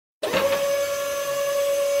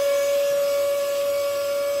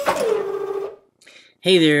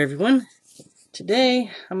Hey there everyone. Today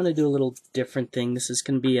I'm going to do a little different thing. This is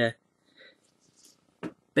going to be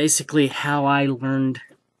basically how I learned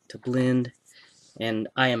to blend, and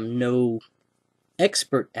I am no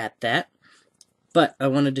expert at that, but I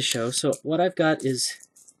wanted to show. So what I've got is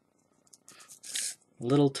a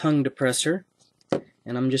little tongue depressor,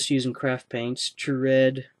 and I'm just using craft paints, True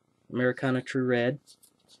Red, Americana True Red,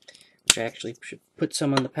 which I actually should put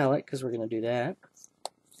some on the palette because we're going to do that,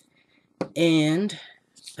 and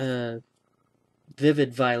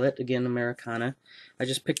Vivid Violet, again Americana. I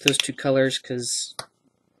just picked those two colors because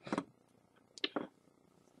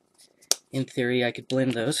in theory I could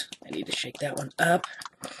blend those. I need to shake that one up.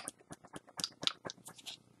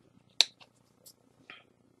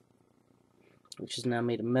 Which has now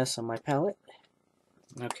made a mess on my palette.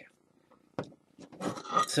 Okay.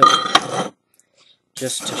 So,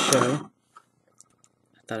 just to show,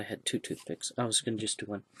 I thought I had two toothpicks. I was going to just do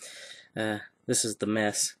one. This is the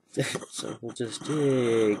mess. So we'll just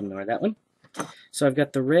ignore that one. So I've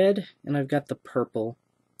got the red and I've got the purple.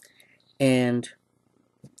 And,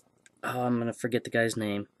 oh, I'm going to forget the guy's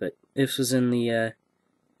name. But this was in the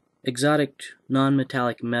exotic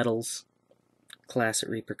non-metallic metals class at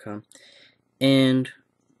ReaperCon. And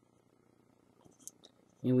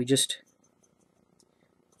we just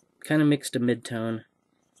kind of mixed a mid-tone,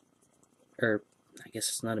 or I guess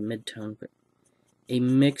it's not a mid-tone, but a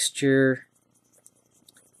mixture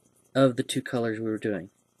of the two colors we were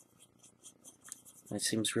doing. It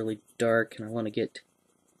seems really dark, and I want to get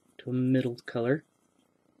to a middle color.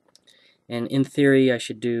 And in theory, I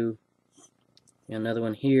should do another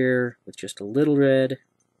one here with just a little red,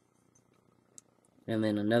 and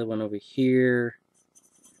then another one over here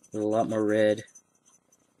with a lot more red.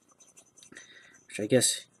 Which I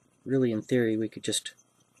guess, really in theory, we could just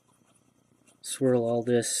swirl all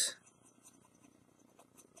this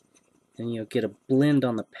and get a blend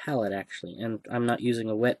on the palette actually. And I'm not using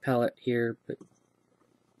a wet palette here, but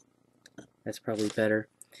that's probably better.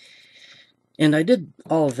 And I did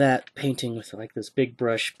all of that painting with like this big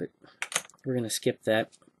brush, but we're going to skip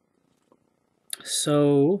that.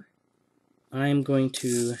 So I'm going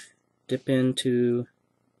to dip into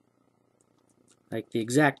like the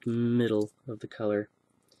exact middle of the color.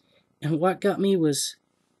 And what got me was,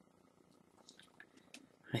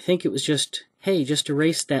 I think it was just, hey, just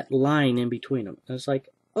erase that line in between them. I was like,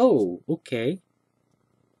 oh, okay.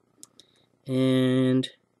 And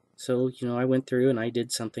so, I went through and I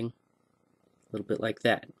did something a little bit like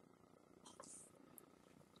that.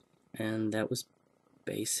 And that was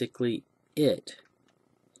basically it.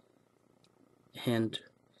 And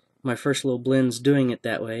my first little blends doing it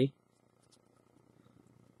that way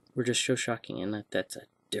were just so shocking, and that's a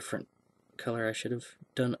different color I should have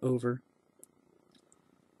done over.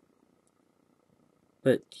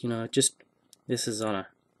 But, just this is on a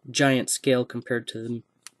giant scale compared to the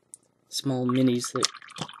small minis that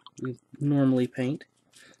we normally paint.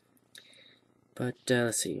 But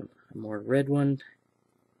let's see, a more red one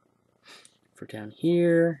for down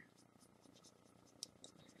here.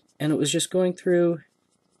 And it was just going through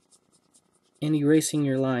and erasing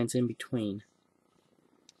your lines in between.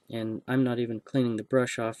 And I'm not even cleaning the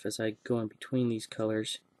brush off as I go in between these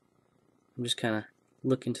colors. I'm just kind of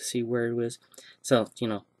looking to see where it was. So,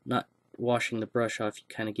 not washing the brush off, you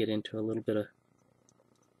kind of get into a little bit of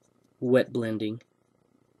wet blending.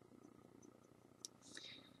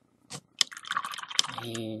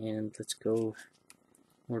 And let's go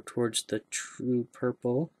more towards the true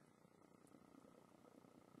purple.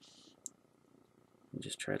 And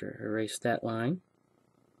just try to erase that line.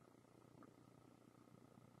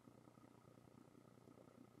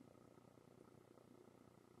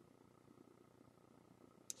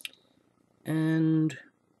 And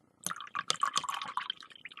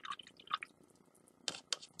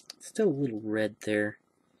still a little red there.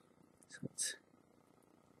 So let's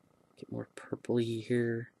get more purpley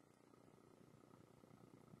here.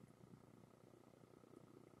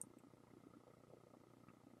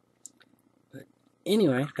 But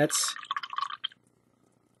anyway, that's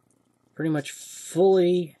pretty much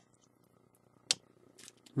fully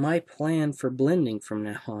my plan for blending from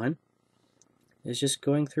now on. Is just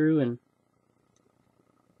going through and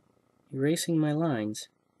erasing my lines.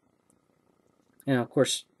 And of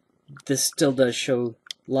course, this still does show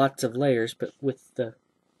lots of layers, but with the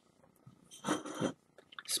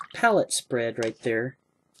palette spread right there,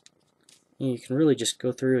 you can really just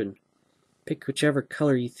go through and pick whichever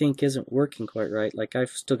color you think isn't working quite right. Like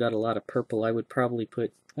I've still got a lot of purple. I would probably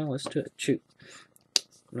put, well, let's do it. Shoot.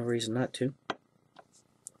 No reason not to.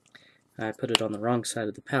 I put it on the wrong side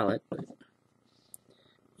of the palette, but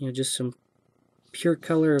just some pure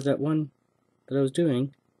color of that one that I was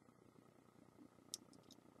doing.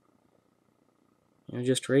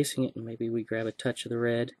 Just tracing it, and maybe we grab a touch of the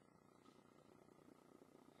red.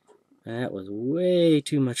 And that was way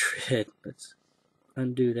too much red. Let's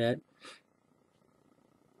undo that.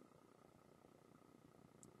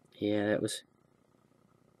 Yeah, that was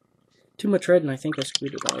too much red, and I think I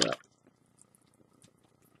screwed it all up.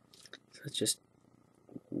 So let's just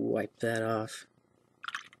wipe that off.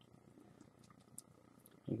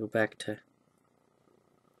 And go back to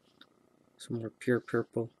some more pure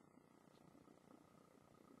purple.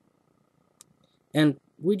 And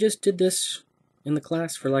we just did this in the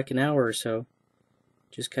class for like an hour or so.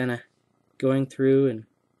 Just kind of going through and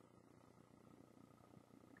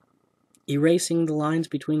erasing the lines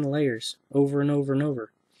between the layers over and over and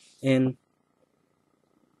over. And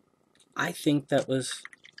I think that was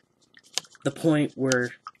the point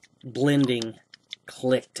where blending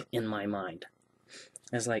clicked in my mind.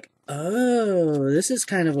 I was like, oh, this is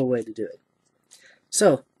kind of a way to do it.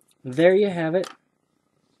 So, there you have it.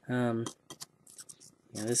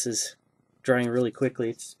 Yeah, this is drying really quickly.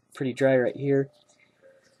 It's pretty dry right here.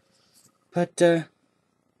 But,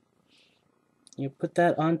 you put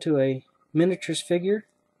that onto a miniatures figure,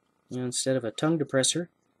 instead of a tongue depressor,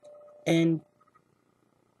 and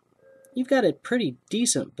you've got a pretty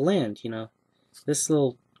decent blend, This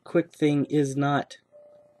little quick thing is not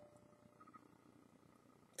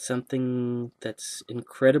something that's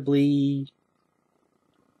incredibly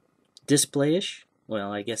displayish.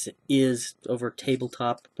 Well, I guess it is over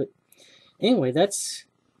tabletop, but anyway, that's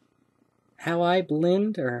how I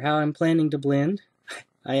blend, or how I'm planning to blend.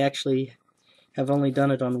 I actually have only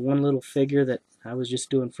done it on one little figure that I was just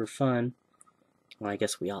doing for fun. Well, I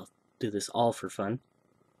guess we all do this all for fun.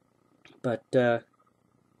 But I'm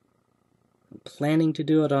planning to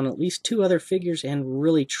do it on at least 2 other figures and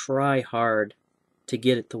really try hard to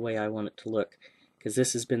get it the way I want it to look. Because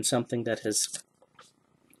this has been something that has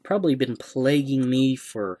probably been plaguing me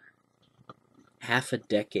for half a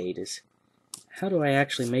decade, is how do I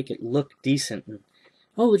actually make it look decent? And,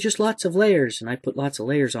 oh, just lots of layers, and I put lots of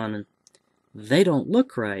layers on, and they don't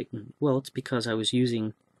look right. And, well, it's because I was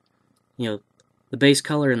using, the base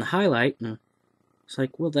color and the highlight, and it's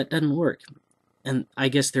like, well, that doesn't work. And I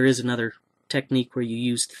guess there is another technique where you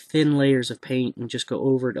use thin layers of paint and just go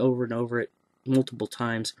over it, over and over it multiple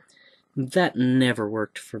times. That never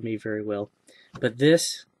worked for me very well. But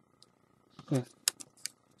this,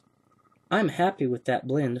 I'm happy with that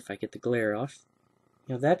blend. If I get the glare off,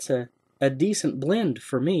 that's a decent blend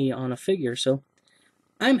for me on a figure, so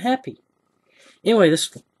I'm happy. Anyway,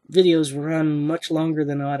 this video's run much longer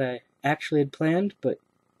than what I actually had planned, but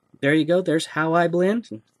there you go. There's how I blend,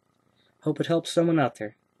 and hope it helps someone out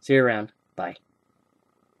there. See you around. Bye.